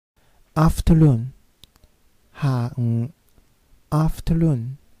afternoon 下午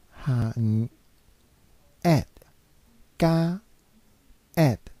afternoon 下午 add 加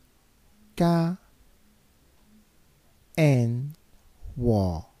add 加 and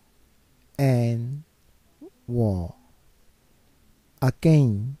和 and 和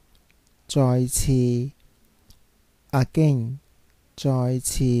again 再次 again 再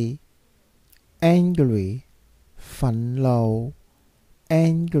次 angry 憤怒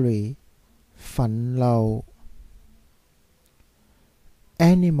angry 憤怒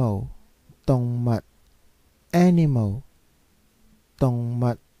animal 動物 animal 動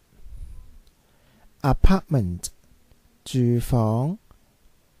物 apartment 住房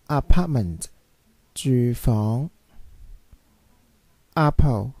apartment 住房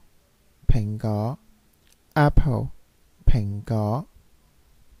apple 蘋果 apple 蘋果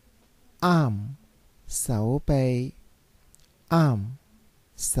arm 手臂 arm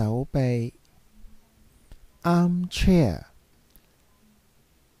手臂 armchair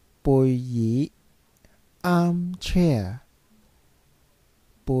背椅 armchair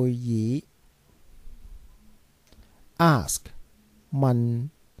背椅 ask 問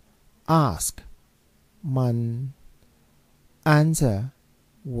ask 問 answer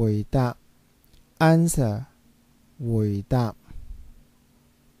回答 answer 回答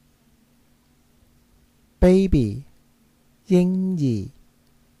baby 嬰兒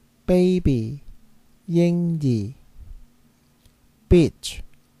baby 嬰兒 beach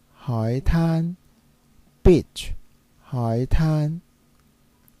海灘 beach 海灘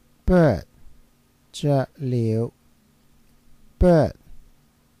bird 雀鳥 bird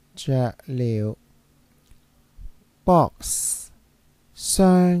雀鳥 box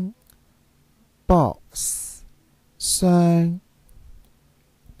箱 box 箱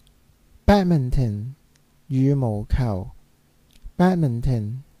badminton 羽毛球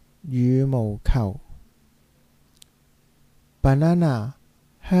badminton 羽毛球 banana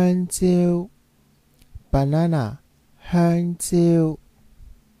香蕉 banana 香蕉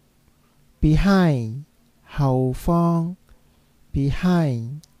behind 後方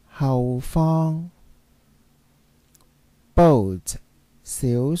behind 後方 boat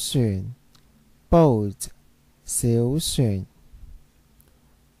小船 boat 小船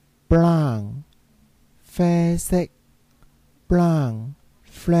brown 啡色 brown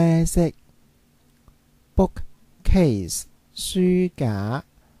啡色 bookcase 書架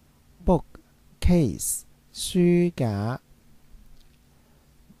bookcase 書架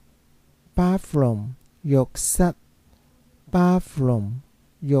bathroom 浴室 bathroom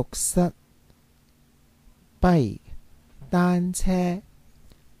浴室 bike 單車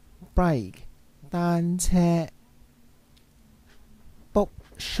bike 單車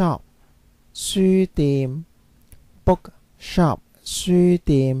bookshop 書店 bookshop 書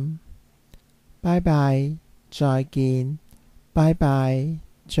店 拜拜再見拜拜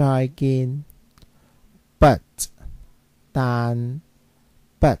再見 but 但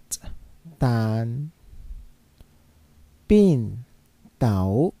but 但 bean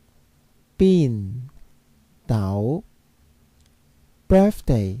豆 bean 豆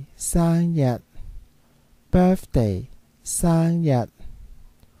birthday 生日 birthday 生日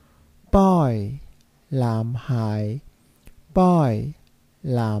boy 男孩 boy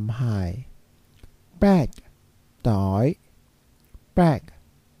男孩 bag 袋 bag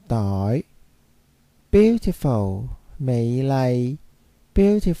袋 beautiful 美麗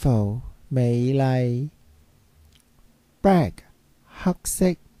beautiful 美麗 brag 黑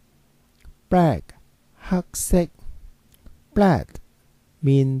色 brag 黑色 bread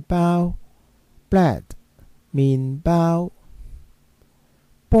麵包 bread 麵包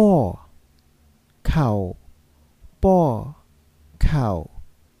ball 球 ball 球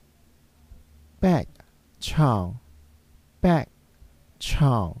bag 床 bag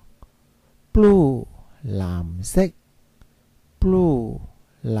床 blue 藍色 blue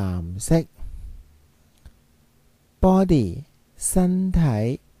藍色 body 身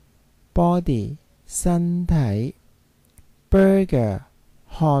體 body 身體 burger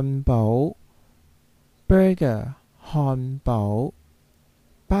漢堡 burger 漢堡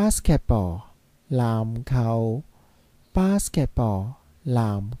basketball 籃球 basketball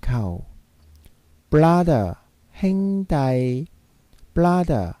籃球 brother 兄弟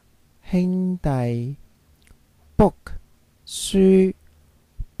brother 兄弟 book 書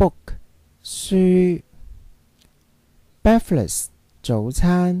book 書 breakfast 早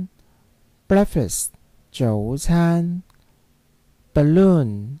餐 breakfast 早餐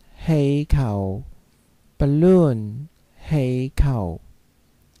balloon 氣球 balloon 氣球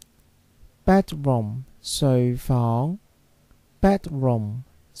bedroom 睡房 bedroom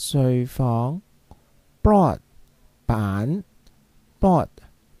睡房 broad 板 broad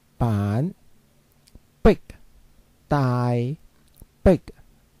板 big 大 big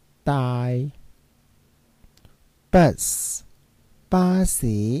大 bus 巴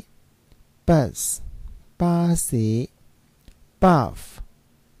士 bus 巴士 bath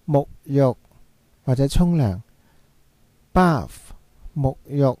沐浴或者沖涼 bath 沐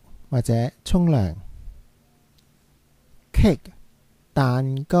浴或者沖涼 cake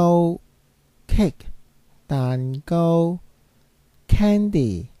蛋糕 cake 蛋糕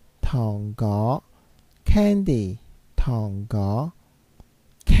candy 糖果 candy 糖果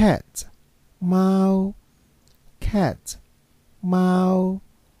cat 貓 cat 貓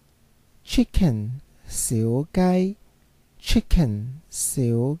chicken 小雞 chicken 小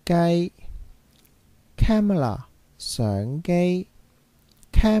雞 camera 相機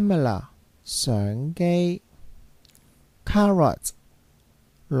camera 相機 carrot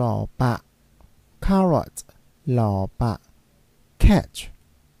蘿蔔 carrot 蘿蔔 catch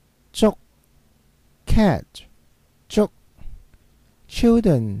捉 catch 捉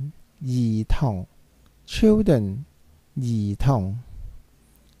children 兒童 children 兒童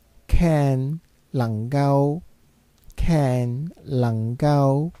can 能夠 can 能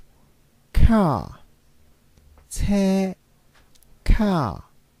夠 car 車 car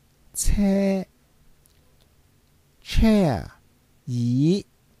車 chair 椅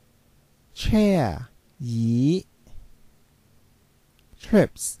chair 椅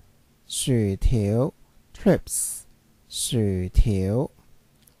trips 薯條 trips 薯條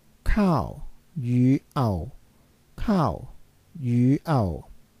cow 乳牛 cow 乳牛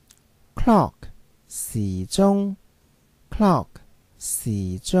clock 時鐘 clock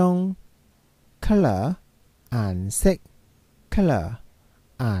時鐘 colour 顏色 colour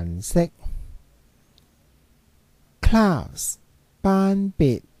顏色 class 班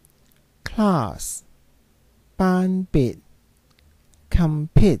別 class 班別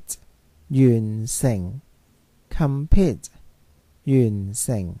compete 完成 compete 完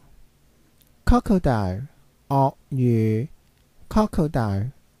成 crocodile 鱷魚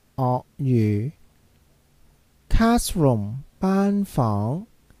crocodile 鱷魚 classroom 班房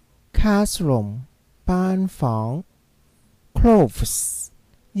classroom 班房 clothes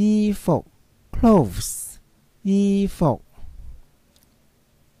衣服 clothes 衣服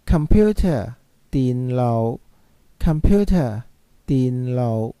computer 電腦 computer 電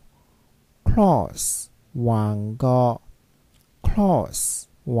腦 cross 橫過 cross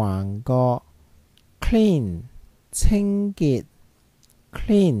橫過 clean 清潔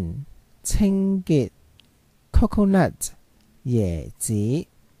clean 清潔 coconut 椰子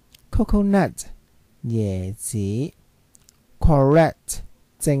coconut 椰子 correct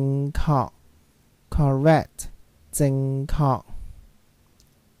正確 correct 正確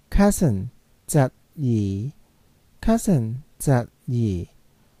cousin 侄兒 cousin 侄兒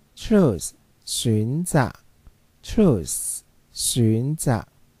choose 選擇 choose 選擇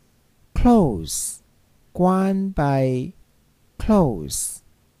close 關閉 close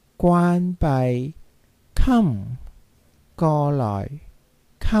關閉 come 過來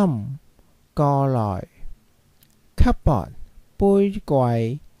come 過來 cupboard 杯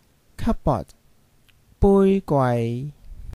櫃 cupboard 杯櫃